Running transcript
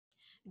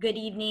Good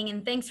evening,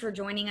 and thanks for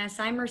joining us.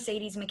 I'm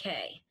Mercedes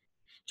McKay.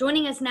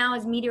 Joining us now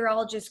is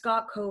meteorologist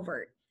Scott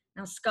Covert.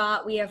 Now,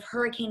 Scott, we have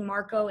Hurricane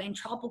Marco and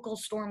Tropical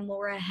Storm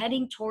Laura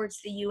heading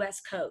towards the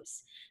U.S.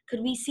 coast.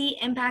 Could we see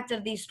impact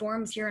of these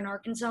storms here in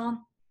Arkansas?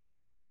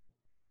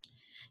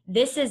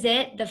 This is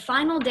it, the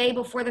final day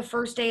before the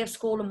first day of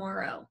school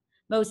tomorrow.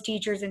 Most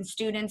teachers and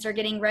students are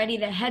getting ready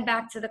to head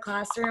back to the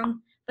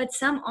classroom, but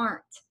some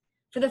aren't.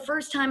 For the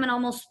first time in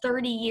almost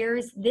 30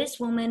 years, this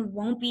woman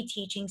won't be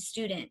teaching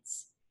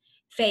students.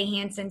 Faye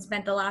Hansen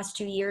spent the last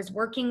 2 years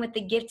working with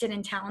the Gifted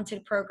and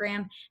Talented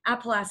program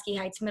at Pulaski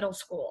Heights Middle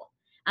School.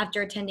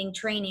 After attending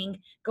training,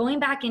 going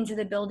back into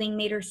the building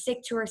made her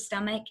sick to her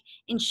stomach,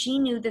 and she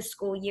knew the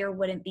school year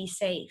wouldn't be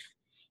safe.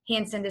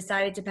 Hansen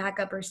decided to pack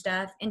up her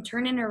stuff and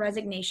turn in her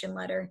resignation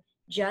letter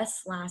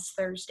just last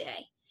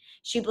Thursday.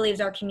 She believes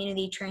our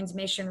community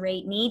transmission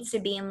rate needs to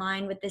be in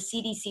line with the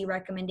CDC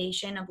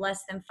recommendation of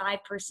less than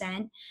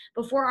 5%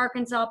 before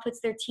Arkansas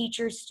puts their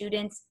teachers,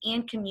 students,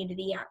 and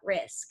community at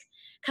risk.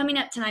 Coming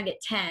up tonight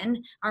at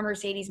 10, our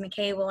Mercedes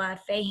McKay will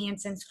have Faye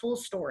Hansen's full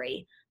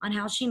story on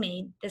how she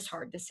made this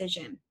hard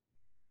decision.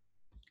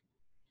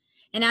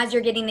 And as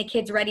you're getting the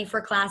kids ready for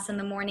class in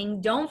the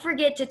morning, don't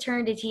forget to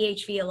turn to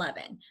THV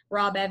 11.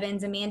 Rob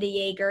Evans, Amanda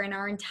Yeager, and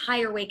our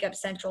entire Wake Up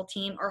Central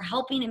team are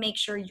helping to make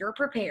sure you're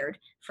prepared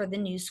for the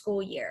new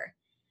school year.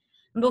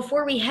 And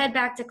before we head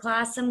back to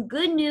class, some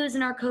good news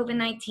in our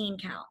COVID-19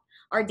 count.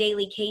 Our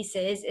daily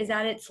cases is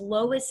at its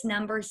lowest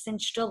number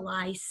since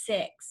July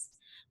 6th.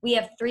 We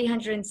have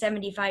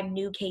 375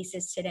 new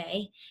cases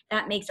today.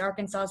 That makes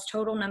Arkansas's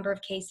total number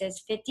of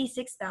cases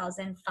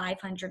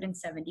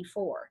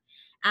 56,574.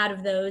 Out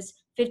of those,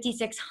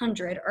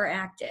 5,600 are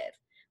active.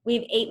 We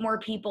have 8 more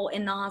people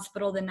in the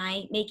hospital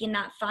tonight, making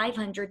that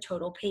 500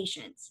 total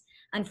patients.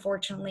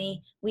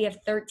 Unfortunately, we have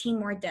 13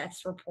 more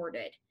deaths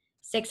reported.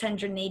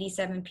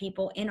 687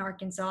 people in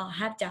Arkansas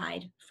have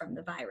died from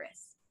the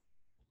virus.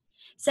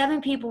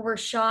 7 people were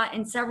shot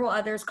and several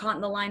others caught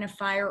in the line of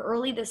fire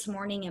early this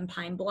morning in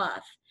Pine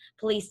Bluff.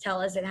 Police tell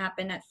us it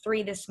happened at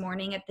 3 this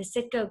morning at the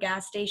Citgo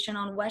gas station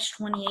on West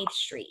 28th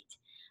Street.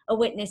 A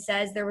witness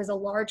says there was a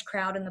large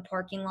crowd in the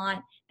parking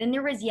lot, then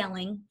there was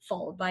yelling,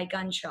 followed by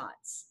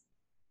gunshots.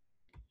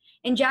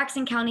 And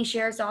Jackson County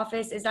Sheriff's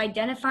Office is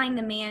identifying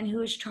the man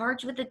who is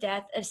charged with the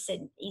death of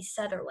Sydney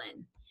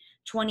Sutherland.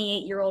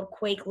 28-year-old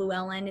Quake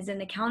Llewellyn is in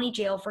the county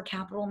jail for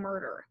capital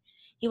murder.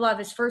 He will have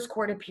his first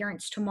court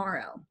appearance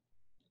tomorrow.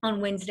 On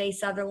Wednesday,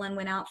 Sutherland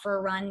went out for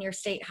a run near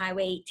State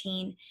Highway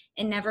 18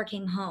 and never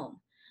came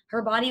home.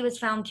 Her body was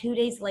found 2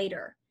 days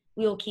later.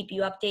 We will keep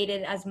you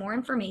updated as more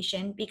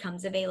information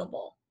becomes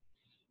available.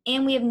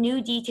 And we have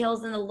new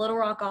details in the Little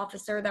Rock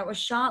officer that was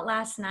shot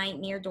last night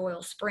near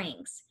Doyle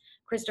Springs.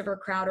 Christopher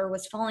Crowder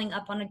was following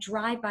up on a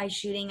drive-by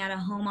shooting at a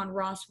home on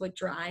Rosswood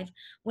Drive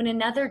when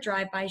another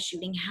drive-by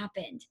shooting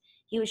happened.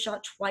 He was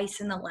shot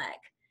twice in the leg.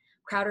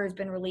 Crowder has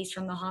been released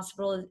from the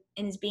hospital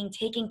and is being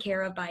taken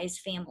care of by his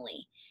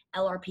family.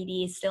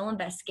 LRPD is still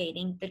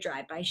investigating the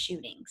drive-by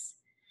shootings.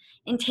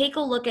 And take a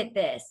look at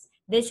this.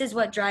 This is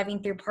what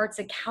driving through parts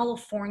of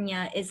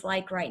California is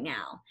like right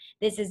now.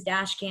 This is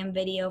dashcam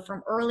video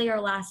from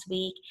earlier last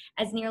week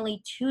as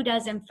nearly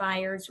 24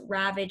 fires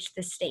ravaged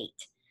the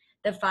state.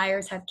 The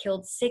fires have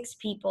killed 6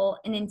 people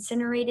and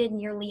incinerated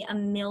nearly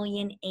 1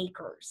 million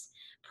acres.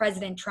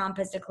 President Trump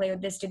has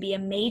declared this to be a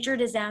major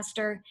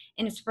disaster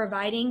and is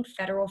providing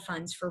federal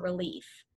funds for relief.